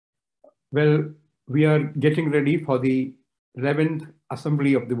Well, we are getting ready for the 11th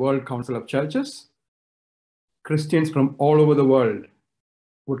Assembly of the World Council of Churches. Christians from all over the world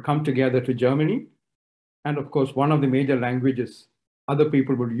would come together to Germany. And of course, one of the major languages other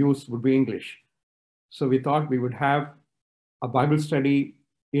people would use would be English. So we thought we would have a Bible study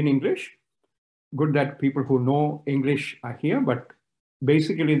in English. Good that people who know English are here, but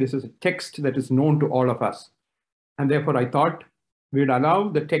basically this is a text that is known to all of us. And therefore I thought we'd allow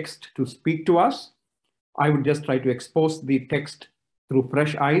the text to speak to us. I would just try to expose the text through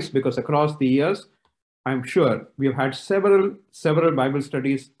fresh eyes, because across the years, I'm sure we have had several Bible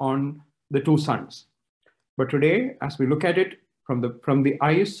studies on the two sons. But today, as we look at it from the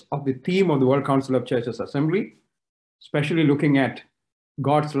eyes of the theme of the World Council of Churches Assembly, especially looking at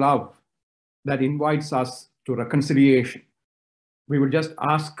God's love that invites us to reconciliation, we would just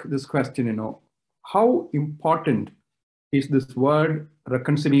ask this question, how important is this word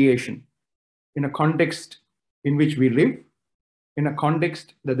reconciliation in a context in which we live, in a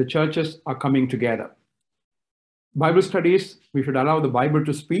context that the churches are coming together? Bible studies, we should allow the Bible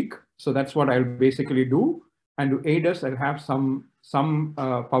to speak. So that's what I'll basically do. And to aid us, I'll have some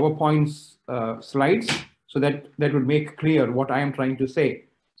PowerPoint slides so that would make clear what I am trying to say,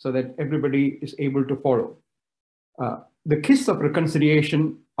 so that everybody is able to follow. The kiss of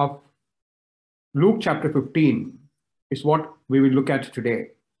reconciliation of Luke chapter 15 is what we will look at today.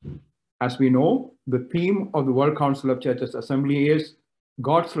 As we know, the theme of the World Council of Churches Assembly is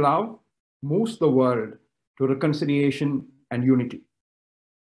God's love moves the world to reconciliation and unity.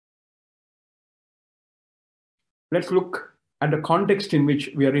 Let's look at the context in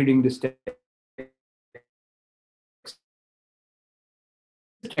which we are reading this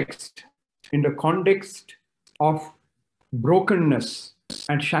text. In the context of brokenness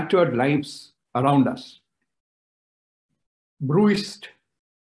and shattered lives around us, bruised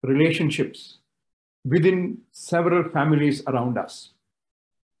relationships within several families around us.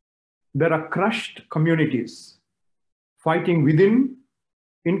 There are crushed communities fighting within,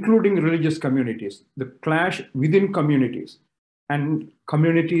 including religious communities, the clash within communities, and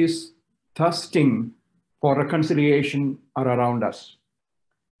communities thirsting for reconciliation are around us.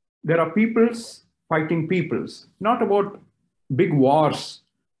 There are peoples fighting peoples, not about big wars,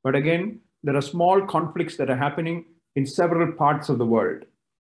 but again, there are small conflicts that are happening in several parts of the world.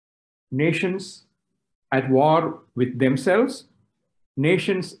 Nations at war with themselves,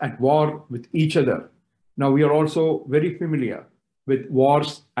 nations at war with each other. Now, we are also very familiar with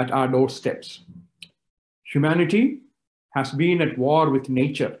wars at our doorsteps. Humanity has been at war with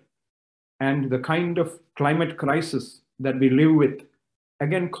nature, and the kind of climate crisis that we live with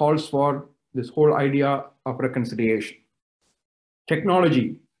again calls for this whole idea of reconciliation.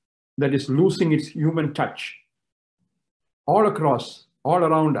 Technology that is losing its human touch all across, all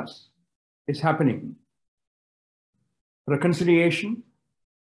around us is happening. Reconciliation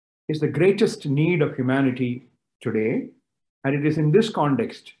is the greatest need of humanity today, and it is in this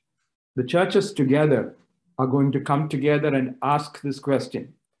context the churches together are going to come together and ask this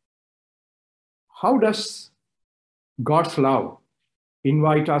question: how does God's love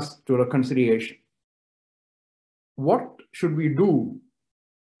invite us to reconciliation? What should we do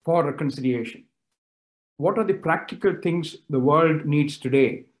for reconciliation? What are the practical things the world needs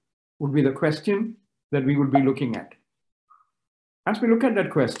today? Would be the question that we would be looking at. As we look at that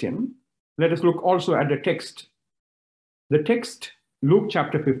question, let us look also at the text. The text, Luke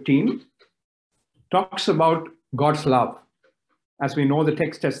chapter 15, talks about God's love. As we know, the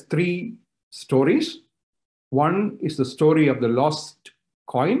text has three stories. One is the story of the lost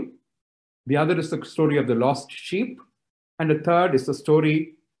coin. The other is the story of the lost sheep. And the third is the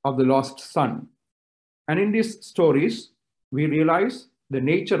story of the lost son. And in these stories, we realize the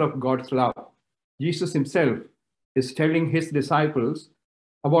nature of God's love. Jesus himself is telling his disciples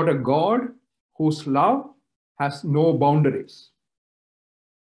about a God whose love has no boundaries.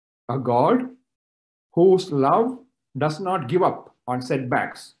 A God whose love does not give up on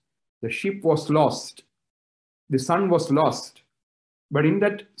setbacks. The sheep was lost. The son was lost. But in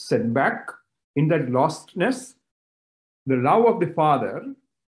that setback, in that lostness, the love of the Father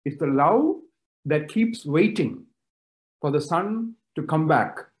is the love that keeps waiting for the son to come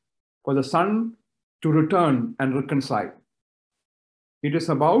back, for the son to return and reconcile. It is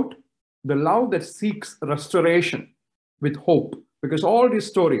about the love that seeks restoration with hope, because all these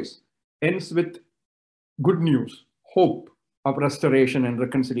stories ends with good news, hope of restoration and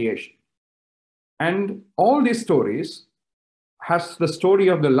reconciliation. And all these stories has the story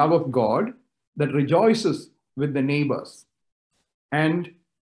of the love of God that rejoices with the neighbors and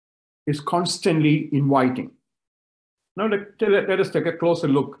is constantly inviting. Now let us take a closer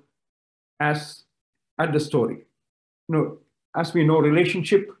look as at the story. As we know,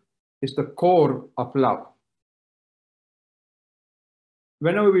 relationship is the core of love.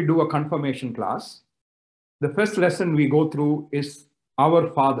 Whenever we do a confirmation class, the first lesson we go through is our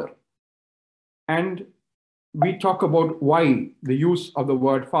Father. And we talk about why the use of the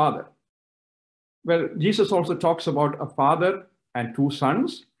word Father. Well, Jesus also talks about a father and two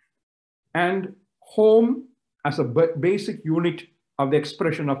sons, and home as a basic unit of the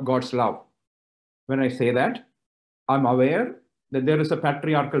expression of God's love. When I say that, I'm aware that there is a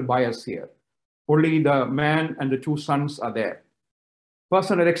patriarchal bias here. Only the man and the two sons are there.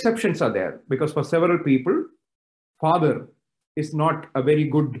 Personal exceptions are there, because for several people, father is not a very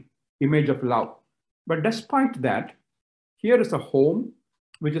good image of love. But despite that, here is a home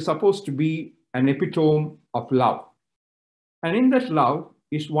which is supposed to be an epitome of love. And in that love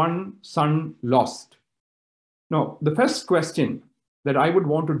is one son lost. Now, the first question that I would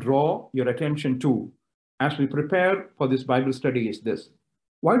want to draw your attention to as we prepare for this Bible study is this.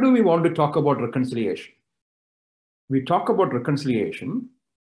 Why do we want to talk about reconciliation? We talk about reconciliation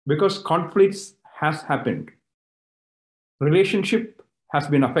because conflicts has happened. Relationship has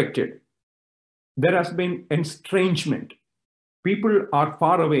been affected. There has been estrangement. People are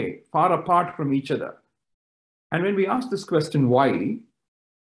far away, far apart from each other. And when we ask this question, why,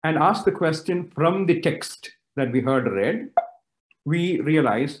 and ask the question from the text that we heard read, we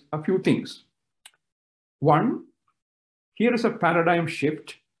realize a few things. One, here is a paradigm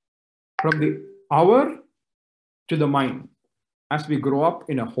shift from the our to the mine. As we grow up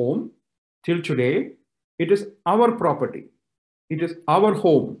in a home, till today, it is our property. It is our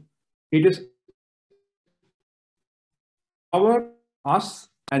home. It is our, us,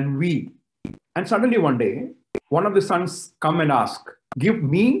 and we. And suddenly one day, one of the sons come and ask, give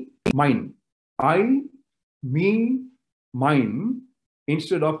me mine. I, me, mine,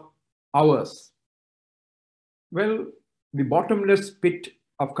 instead of ours. Well, the bottomless pit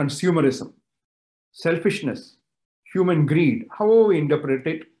of consumerism, selfishness, human greed, however we interpret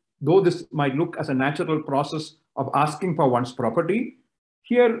it, though this might look as a natural process of asking for one's property,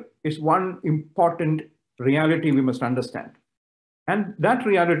 here is one important reality we must understand. And that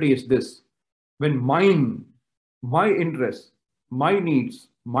reality is this: when mine, my interests, my needs,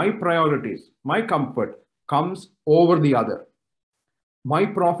 my priorities, my comfort comes over the other, my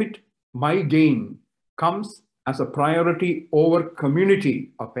profit, my gain comes as a priority over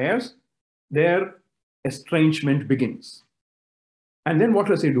community affairs, their estrangement begins. And then what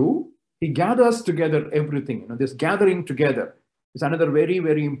does he do? He gathers together everything. This gathering together is another very,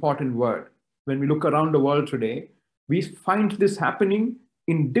 very important word. When we look around the world today, we find this happening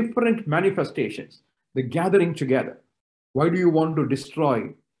in different manifestations, the gathering together. Why do you want to destroy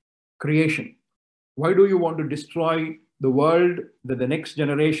creation? Why do you want to destroy the world that the next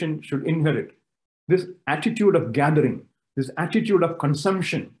generation should inherit? This attitude of gathering, this attitude of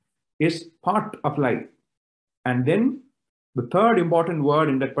consumption is part of life. And then the third important word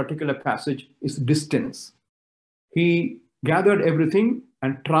in that particular passage is distance. He gathered everything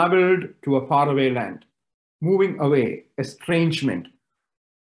and traveled to a faraway land, moving away, estrangement.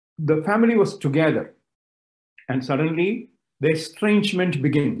 The family was together, and suddenly the estrangement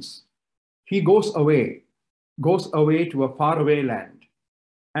begins. He goes away to a faraway land.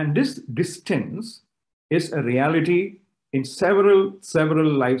 And this distance is a reality in several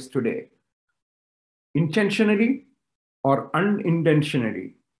lives today. Intentionally or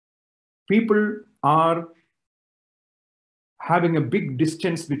unintentionally, people are having a big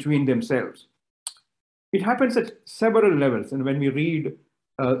distance between themselves. It happens at several levels. And when we read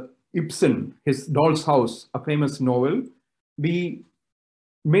Ibsen, his Doll's House, a famous novel, the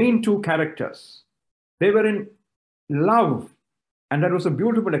main two characters, they were in love. And that was a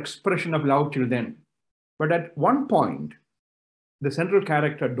beautiful expression of love till then. But at one point, the central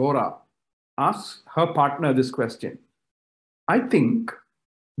character, Dora, asks her partner this question. I think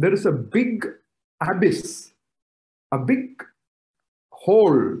there is a big abyss, a big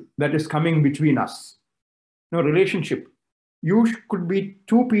hole that is coming between us. Relationship. You could be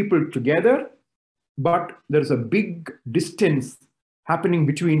two people together, but there's a big distance happening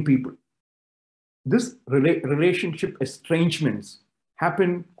between people. This relationship estrangements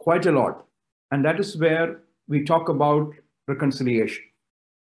happen quite a lot. And that is where we talk about reconciliation.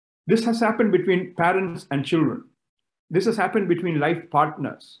 This has happened between parents and children. This has happened between life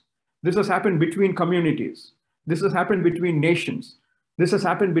partners. This has happened between communities. This has happened between nations. This has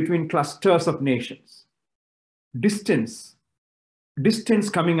happened between clusters of nations. Distance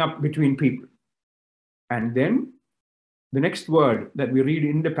coming up between people. And then the next word that we read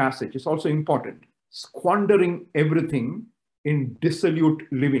in the passage is also important: squandering everything in dissolute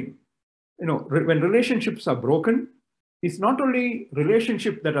living. when relationships are broken, it's not only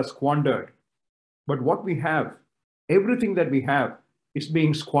relationship that are squandered, but what we have, everything that we have is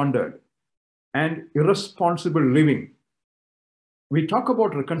being squandered, and irresponsible living. We talk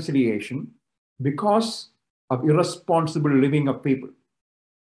about reconciliation because of irresponsible living of people.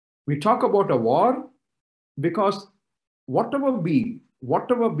 We talk about a war because whatever be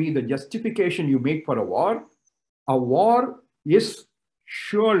the justification you make for a war is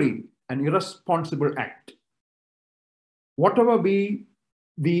surely an irresponsible act. Whatever be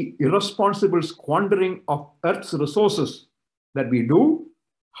the irresponsible squandering of Earth's resources that we do,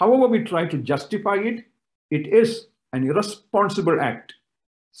 however we try to justify it, it is an irresponsible act,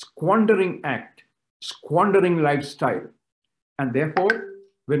 squandering lifestyle. And therefore,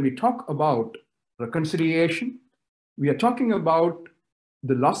 when we talk about reconciliation, we are talking about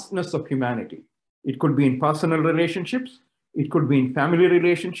the lostness of humanity. It could be in personal relationships, it could be in family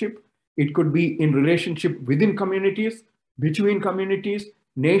relationship, it could be in relationship within communities, between communities,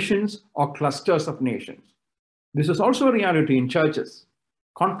 nations, or clusters of nations. This is also a reality in churches,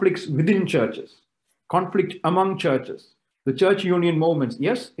 conflicts within churches, conflict among churches, the church union movements.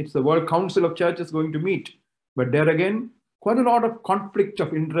 Yes, it's the World Council of Churches going to meet, but there again, quite a lot of conflict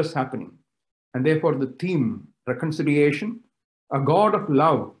of interest happening. And therefore the theme, reconciliation, a God of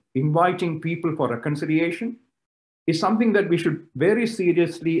love inviting people for reconciliation, is something that we should very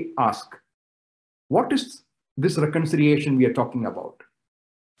seriously ask. What is this reconciliation we are talking about?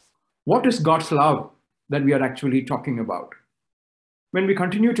 What is God's love that we are actually talking about? When we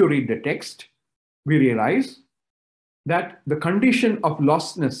continue to read the text, we realize that the condition of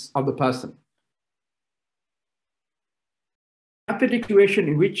lostness of the person, pathetic situation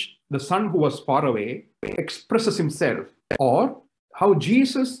in which the son who was far away expresses himself, or how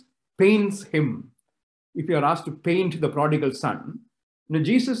Jesus paints him. If you are asked to paint the prodigal son,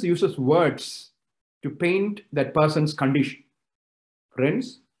 Jesus uses words to paint that person's condition.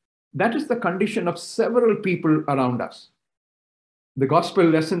 Friends, that is the condition of several people around us. The gospel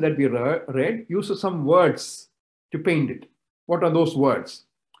lesson that we read uses some words to paint it. What are those words?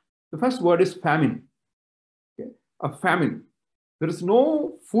 The first word is famine. Okay? A famine. There is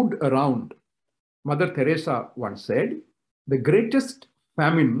no food around. Mother Teresa once said, the greatest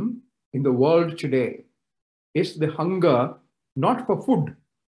famine in the world today is the hunger not for food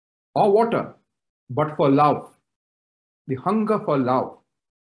or water, but for love. The hunger for love,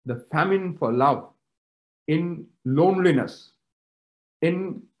 the famine for love in loneliness,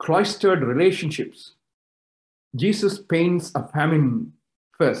 in cloistered relationships. Jesus paints a famine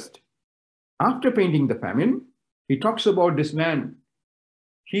first. After painting the famine, he talks about this man.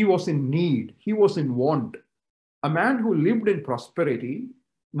 He was in need, he was in want. A man who lived in prosperity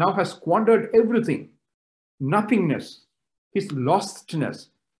now has squandered everything. Nothingness, his lostness,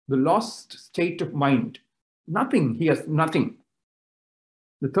 the lost state of mind. Nothing, he has nothing.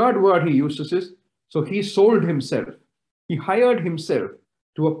 The third word he uses is, so he sold himself. He hired himself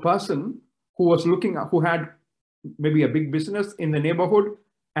to a person who had maybe a big business in the neighborhood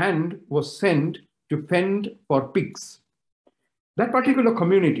and was sent to fend for pigs. That particular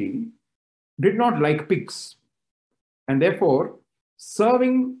community did not like pigs, and therefore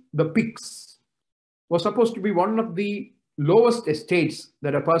serving the pigs was supposed to be one of the lowest estates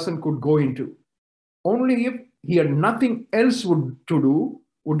that a person could go into. Only if he had nothing else to do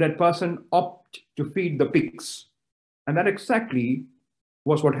would that person opt to feed the pigs. And that exactly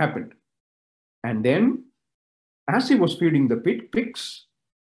was what happened. And then, as he was feeding the pigs,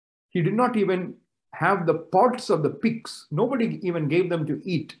 he did not even have the pots of the pigs. Nobody even gave them to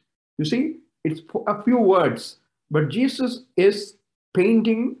eat. You see, it's a few words, but Jesus is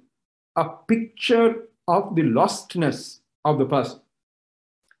painting a picture of the lostness of the person.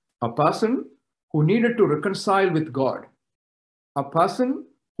 A person who needed to reconcile with God. A person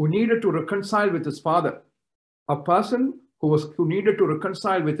who needed to reconcile with his father. A person who needed to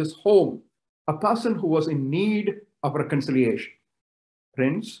reconcile with his home. A person who was in need of reconciliation.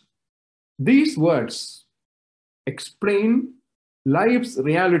 Friends, these words explain life's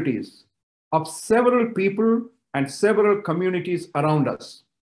realities of several people and several communities around us.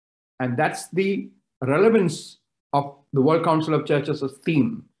 And that's the relevance of the World Council of Churches'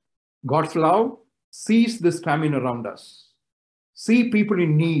 theme. God's love sees this famine around us. See people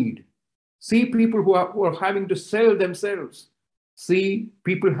in need. See people who are having to sell themselves. See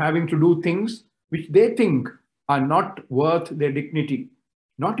people having to do things which they think are not worth their dignity.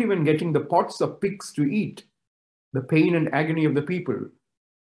 Not even getting the pots of pigs to eat. The pain and agony of the people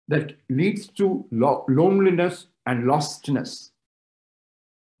that leads to loneliness and lostness.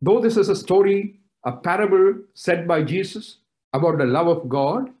 Though this is a story, a parable said by Jesus about the love of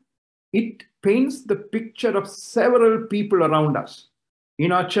God, it paints the picture of several people around us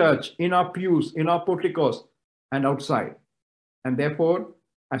in our church, in our pews, in our porticos, and outside. And therefore,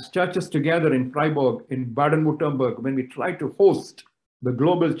 as churches together in Freiburg, in Baden-Württemberg, when we try to host the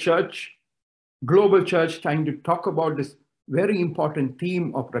global church trying to talk about this very important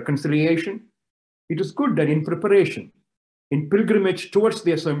theme of reconciliation, it is good that in preparation, in pilgrimage towards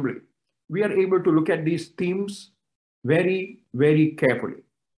the assembly, we are able to look at these themes very, very carefully.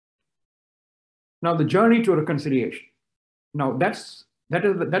 Now, the journey to reconciliation. Now, that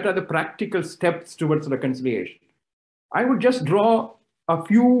are the practical steps towards reconciliation. I would just draw a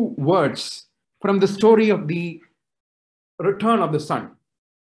few words from the story of the return of the Son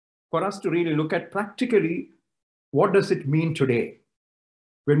for us to really look at practically what does it mean today.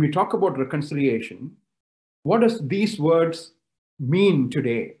 When we talk about reconciliation, what does these words mean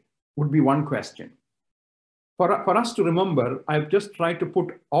today would be one question. For us to remember, I've just tried to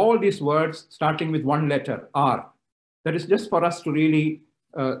put all these words starting with one letter, R. That is just for us to really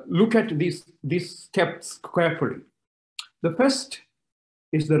look at these steps carefully. The first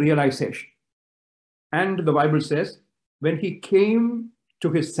is the realization. And the Bible says, when he came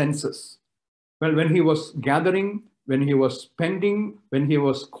to his senses, well, when he was gathering, when he was spending, when he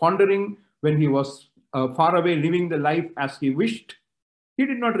was squandering, when he was far away living the life as he wished, he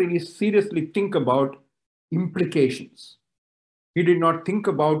did not really seriously think about implications. He did not think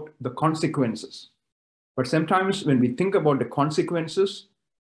about the consequences. But sometimes when we think about the consequences,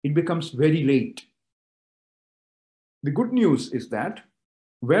 it becomes very late. The good news is that,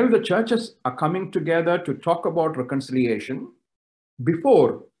 well, the churches are coming together to talk about reconciliation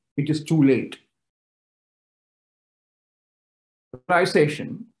before it is too late.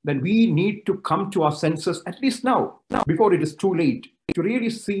 Realization that we need to come to our senses at least now, before it is too late, to really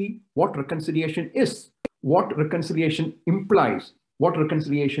see what reconciliation is, what reconciliation implies, what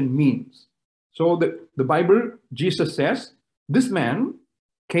reconciliation means. So the Bible, Jesus says, this man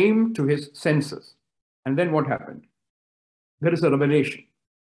came to his senses. And then what happened? There is a revelation.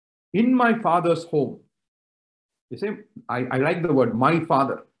 In my Father's home. You say, I like the word, my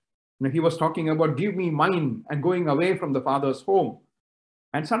Father. Now, he was talking about give me mine and going away from the Father's home.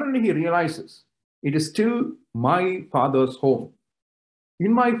 And suddenly he realizes it is still my Father's home.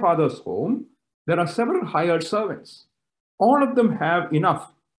 In my Father's home, there are several hired servants. All of them have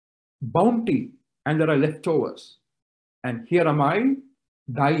enough bounty and there are leftovers. And here am I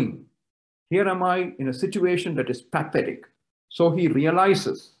dying. Here am I in a situation that is pathetic. So he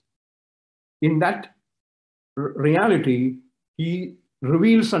realizes in that reality, he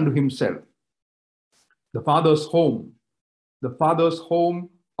reveals unto himself the Father's home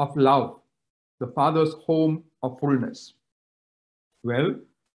of love, the Father's home of fullness. Well,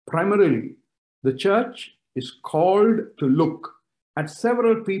 primarily, the church is called to look at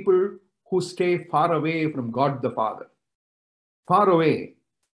several people who stay far away from God the Father, far away,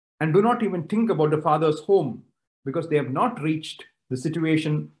 and do not even think about the Father's home because they have not reached the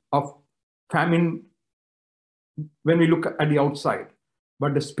situation of famine when we look at the outside.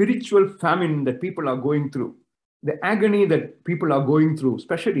 But the spiritual famine that people are going through, the agony that people are going through,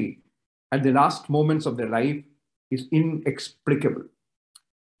 especially at the last moments of their life, is inexplicable.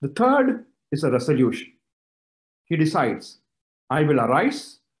 The third is a resolution. He decides, I will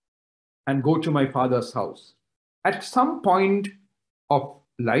arise and go to my Father's house. At some point of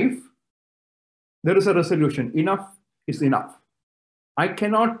life, there is a resolution. Enough is enough. I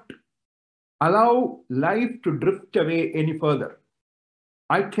cannot allow life to drift away any further.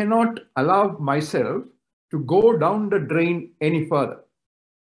 I cannot allow myself to go down the drain any further.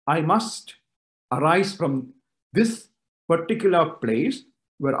 I must arise from this particular place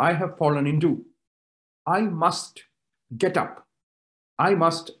where I have fallen into. I must get up. I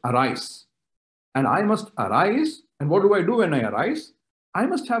must arise. And I must arise. And what do I do when I arise? I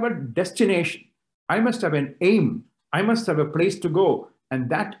must have a destination. I must have an aim. I must have a place to go. And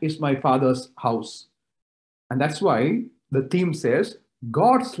that is my Father's house. And that's why the theme says,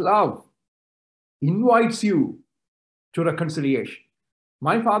 God's love invites you to reconciliation.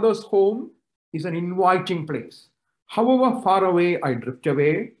 My Father's home is an inviting place. However far away I drift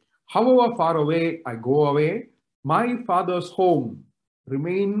away, however far away I go away, my Father's home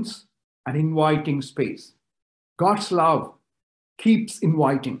remains an inviting space. God's love keeps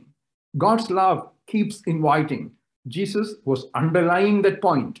inviting. God's love keeps inviting. Jesus was underlying that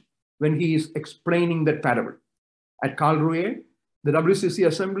point when he is explaining that parable. At Calvary, the WCC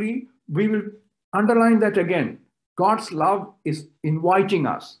assembly, we will underline that again. God's love is inviting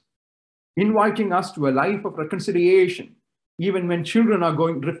us to a life of reconciliation. Even when children are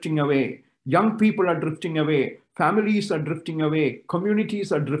drifting away, young people are drifting away, Families are drifting away.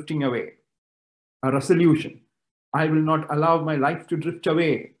 Communities are drifting away. A resolution. I will not allow my life to drift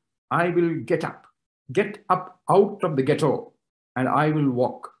away. I will get up out of the ghetto, and I will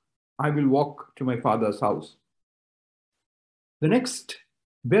walk. I will walk to my Father's house. The next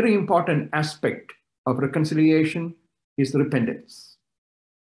very important aspect of reconciliation is repentance.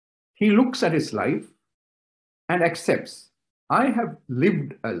 He looks at his life and accepts, I have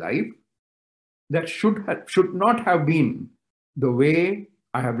lived a life that should not have been the way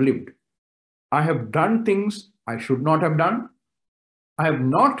I have lived. I have done things I should not have done. I have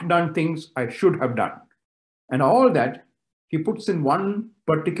not done things I should have done. And all that he puts in one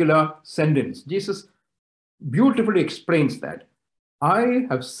particular sentence. Jesus beautifully explains that. I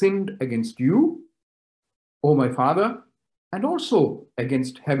have sinned against you, O my Father, and also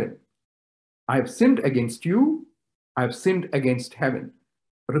against heaven. I have sinned against you. I have sinned against heaven.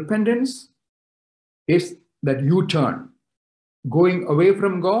 Repentance is that you turn, going away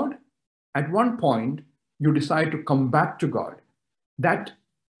from God. At one point, you decide to come back to God. That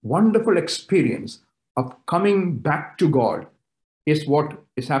wonderful experience of coming back to God is what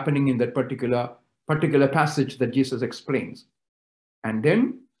is happening in that particular passage that Jesus explains. And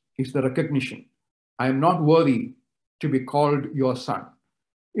then is the recognition. I am not worthy to be called your son.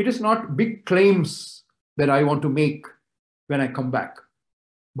 It is not big claims that I want to make when I come back.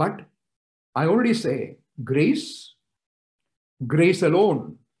 But I only say grace, grace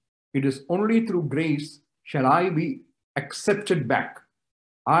alone. It is only through grace shall I be accepted back.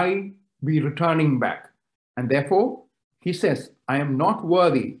 I be returning back. And therefore, he says, I am not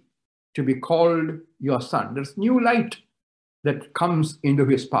worthy to be called your son. There's new light that comes into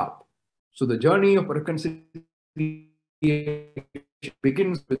his path. So the journey of reconciliation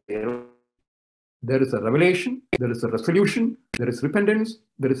begins with there is a revelation, there is a resolution, there is repentance,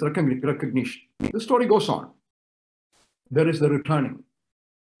 there is recognition. The story goes on. There is the returning.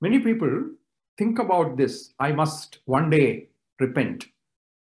 Many people think about this. I must one day repent.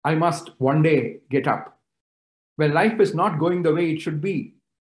 I must one day get up. Well, life is not going the way it should be.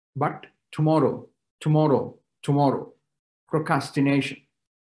 But tomorrow, tomorrow, tomorrow. Procrastination.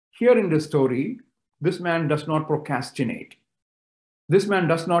 Here in this story, this man does not procrastinate. This man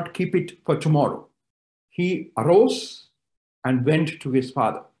does not keep it for tomorrow. He arose and went to his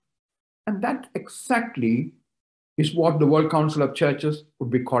father. And that exactly is what the World Council of Churches would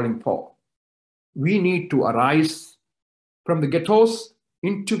be calling for. We need to arise from the ghettos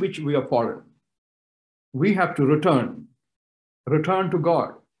into which we have fallen. We have to return to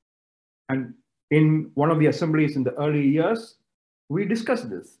God. And in one of the assemblies in the early years, we discussed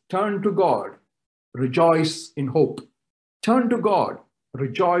this. Turn to God, rejoice in hope. Turn to God,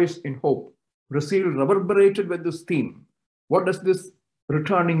 rejoice in hope. Brazil reverberated with this theme. What does this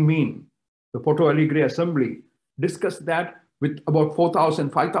returning mean? The Porto Alegre Assembly discussed that with about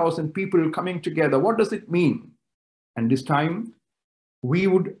 4,000, 5,000 people coming together. What does it mean? And this time, we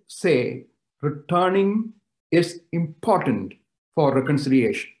would say returning is important for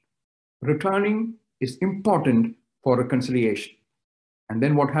reconciliation. Returning is important for reconciliation. And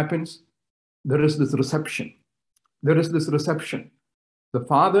then what happens? There is this reception. There is this reception. The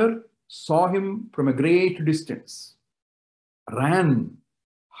father saw him from a great distance, ran,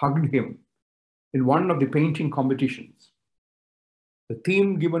 hugged him in one of the painting competitions. The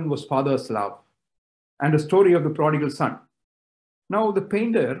theme given was Father's love and the story of the prodigal son. Now, the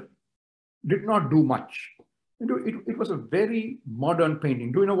painter did not do much. It was a very modern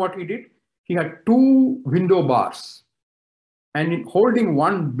painting. Do you know what he did? He had two window bars. And in holding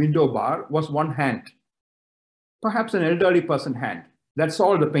one window bar was one hand, perhaps an elderly person hand. That's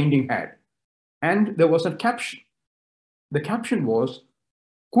all the painting had. And there was a caption. The caption was,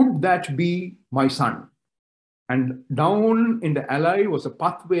 could that be my son? And down in the alley was a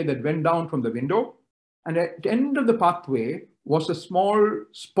pathway that went down from the window. And at the end of the pathway was a small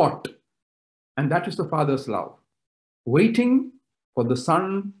spot. And that is the father's love. Waiting for the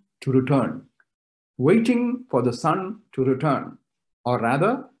son to return. Waiting for the son to return. Or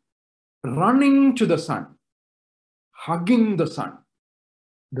rather, running to the son. Hugging the son.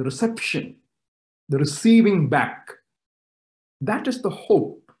 The reception. The receiving back. That is the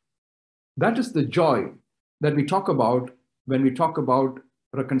hope. That is the joy that we talk about when we talk about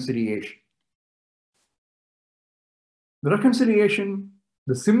reconciliation. The reconciliation,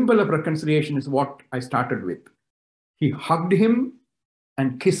 the symbol of reconciliation is what I started with. He hugged him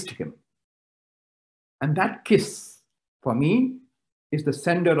and kissed him. And that kiss, for me, is the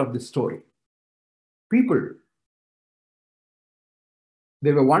center of the story. People,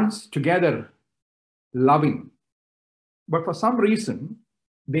 they were once together, loving. But for some reason,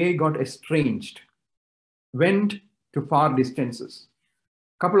 they got estranged. went to far distances.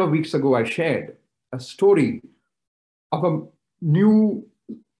 A couple of weeks ago, I shared a story of a new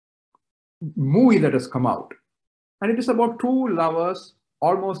movie that has come out. And it is about two lovers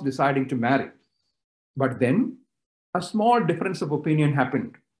almost deciding to marry. But then a small difference of opinion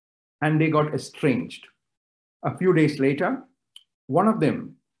happened and they got estranged. A few days later, one of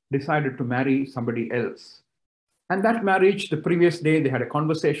them decided to marry somebody else. And that marriage, the previous day, they had a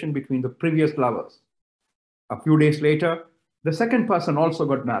conversation between the previous lovers. A few days later, the second person also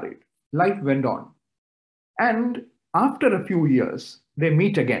got married. Life went on. And after a few years, they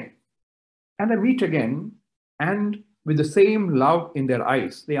meet again. And they meet again, and with the same love in their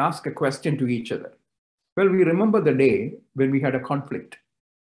eyes, they ask a question to each other. Well, we remember the day when we had a conflict.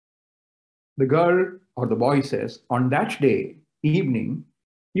 The girl or the boy says, on that day, evening,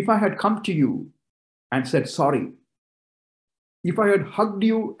 if I had come to you and said sorry, if I had hugged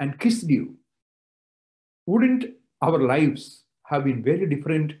you and kissed you, wouldn't our lives have been very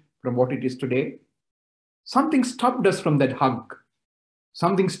different from what it is today? Something stopped us from that hug.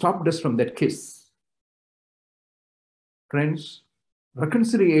 Something stopped us from that kiss. Friends,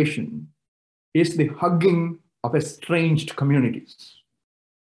 reconciliation is the hugging of estranged communities.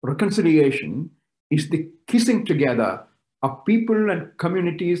 Reconciliation is the kissing together of people and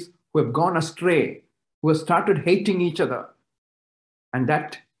communities who have gone astray, who have started hating each other. And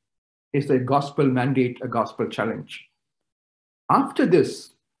that is a gospel mandate, a gospel challenge. After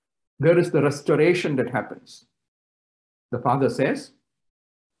this, there is the restoration that happens. The father says,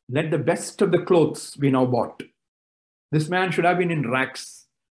 let the best of the clothes be now bought. This man should have been in rags,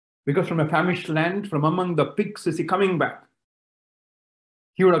 because from a famished land, from among the pigs, is he coming back?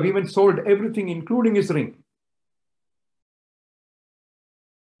 He would have even sold everything, including his ring.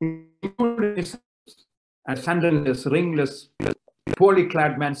 Including his and sandalless, ringless, poorly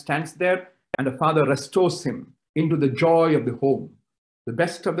clad man stands there, and the father restores him into the joy of the home. The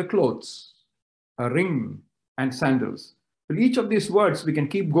best of the clothes, a ring and sandals. With each of these words, we can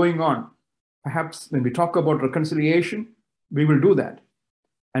keep going on. Perhaps when we talk about reconciliation, we will do that.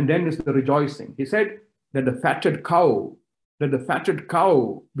 And then is the rejoicing. He said that the fatted cow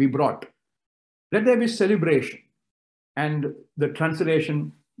be brought. Let there be celebration. And the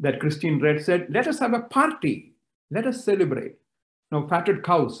translation that Christine read said, let us have a party. Let us celebrate. Now, fatted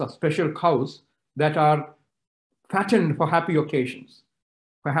cows are special cows that are fattened for happy occasions.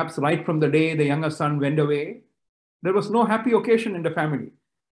 Perhaps right from the day the younger son went away, there was no happy occasion in the family.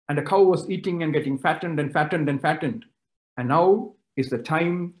 And the cow was eating and getting fattened and fattened and fattened. And now is the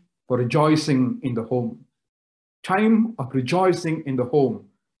time for rejoicing in the home. Time of rejoicing in the home,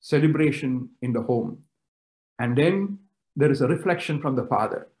 celebration in the home. And then there is a reflection from the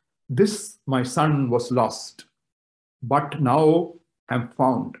father. This, my son, was lost, but now am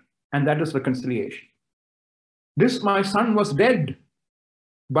found. And that is reconciliation. This, my son, was dead,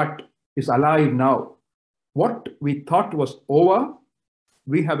 but is alive now. What we thought was over,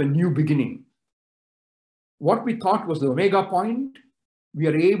 we have a new beginning. What we thought was the omega point, we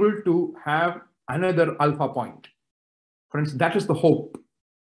are able to have another alpha point. Friends, that is the hope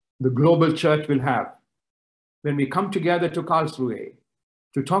the global church will have when we come together to Karlsruhe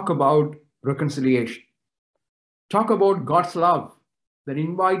to talk about reconciliation. Talk about God's love that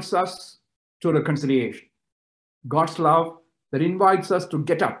invites us to reconciliation. God's love that invites us to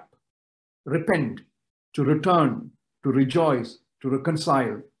get up, repent, to return, to rejoice, to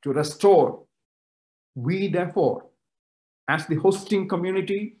reconcile, to restore. We, therefore, as the hosting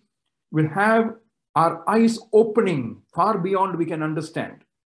community, will have our eyes opening far beyond we can understand,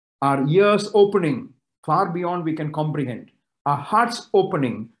 our ears opening far beyond we can comprehend, our hearts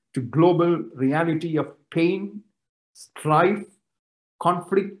opening to global reality of pain, strife,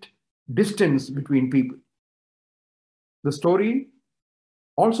 conflict, distance between people. The story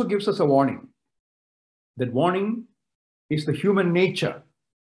also gives us a warning. That warning is the human nature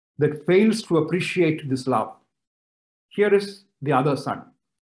that fails to appreciate this love. Here is the other son.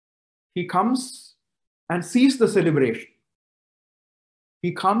 He comes and sees the celebration.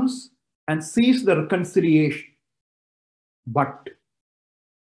 He comes and sees the reconciliation. But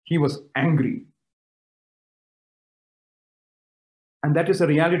he was angry. And that is a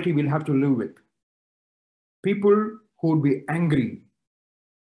reality we'll have to live with. People who would be angry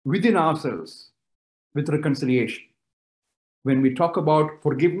within ourselves with reconciliation. When we talk about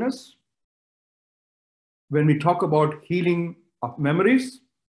forgiveness, when we talk about healing of memories,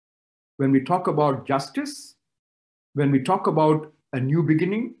 when we talk about justice, when we talk about a new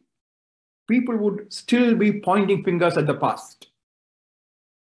beginning, people would still be pointing fingers at the past.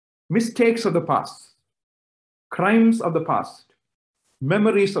 Mistakes of the past, crimes of the past,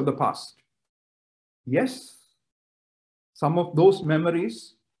 memories of the past. Yes, some of those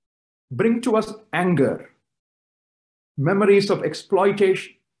memories bring to us anger, memories of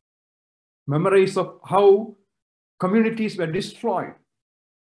exploitation, memories of how communities were destroyed.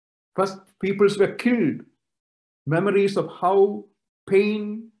 First, peoples were killed, memories of how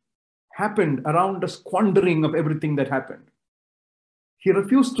pain happened around the squandering of everything that happened. He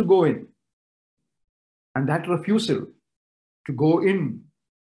refused to go in. And that refusal to go in,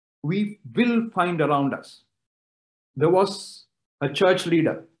 we will find around us. There was a church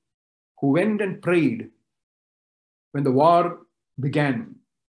leader who went and prayed when the war began.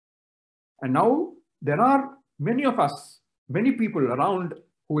 And now there are many of us, many people around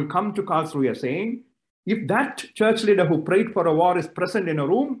who will come to Karlsruhe saying, if that church leader who prayed for a war is present in a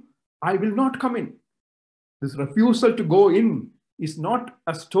room, I will not come in. This refusal to go in is not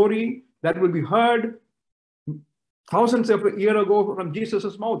a story that will be heard thousands of years ago from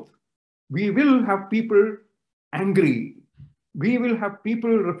Jesus' mouth. We will have people angry. We will have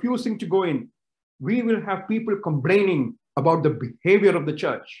people refusing to go in. We will have people complaining about the behavior of the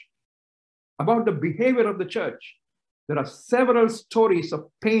church. About the behavior of the church. There are several stories of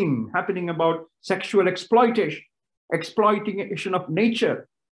pain happening about sexual exploitation of nature,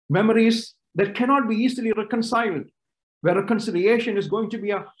 memories that cannot be easily reconciled, where reconciliation is going to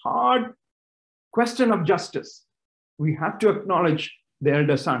be a hard question of justice. We have to acknowledge the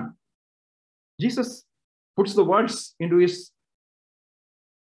elder son. Jesus puts the words into his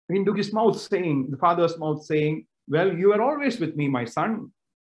mouth, saying, the father's mouth, saying, well, you are always with me, my son.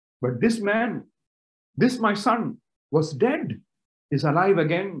 But this man, this my son, was dead, is alive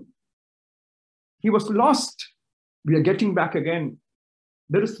again. He was lost. We are getting back again.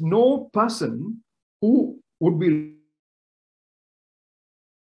 There is no person who would be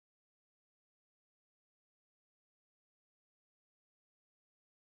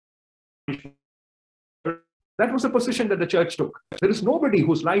that was a position that the church took. There is nobody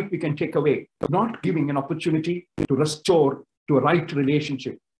whose life we can take away, not giving an opportunity to restore to a right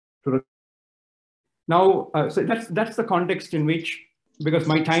relationship. Now, so that's the context in which, because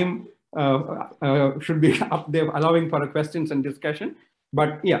my time should be up there, allowing for questions and discussion.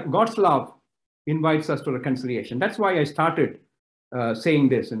 But yeah, God's love invites us to reconciliation. That's why I started saying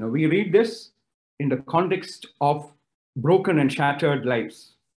this. We read this in the context of broken and shattered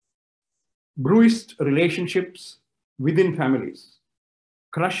lives, bruised relationships within families,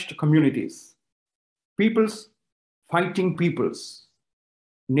 crushed communities, peoples fighting peoples,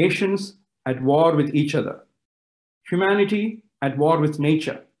 nations at war with each other, humanity at war with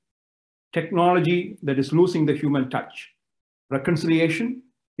nature, technology that is losing the human touch. Reconciliation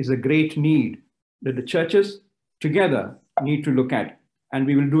is a great need that the churches together need to look at. And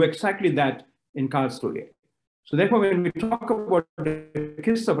we will do exactly that in Karlsruhe. So therefore, when we talk about the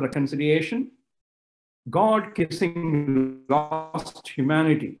kiss of reconciliation, God kissing lost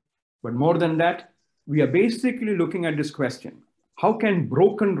humanity. But more than that, we are basically looking at this question: how can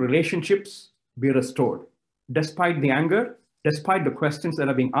broken relationships be restored? Despite the anger, despite the questions that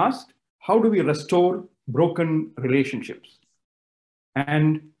are being asked, how do we restore broken relationships?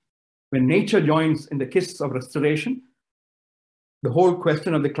 And when nature joins in the kiss of restoration, the whole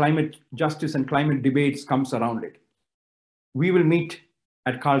question of the climate justice and climate debates comes around it. We will meet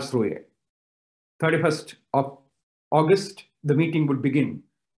at Karlsruhe. 31st of August, the meeting will begin.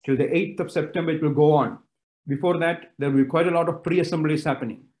 Till the 8th of September, it will go on. Before that, there will be quite a lot of pre-assemblies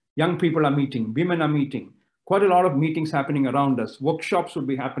happening. Young people are meeting, women are meeting, quite a lot of meetings happening around us. Workshops will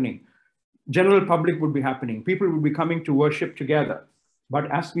be happening. General public would be happening. People will be coming to worship together. But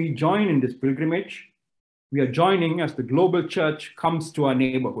as we join in this pilgrimage, we are joining as the global church comes to our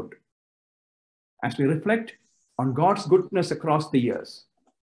neighborhood. As we reflect on God's goodness across the years,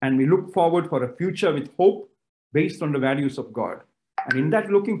 and we look forward for a future with hope based on the values of God. And in that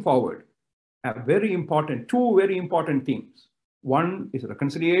looking forward, two very important themes. One is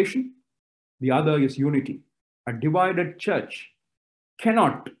reconciliation. The other is unity. A divided church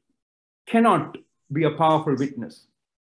cannot be a powerful witness.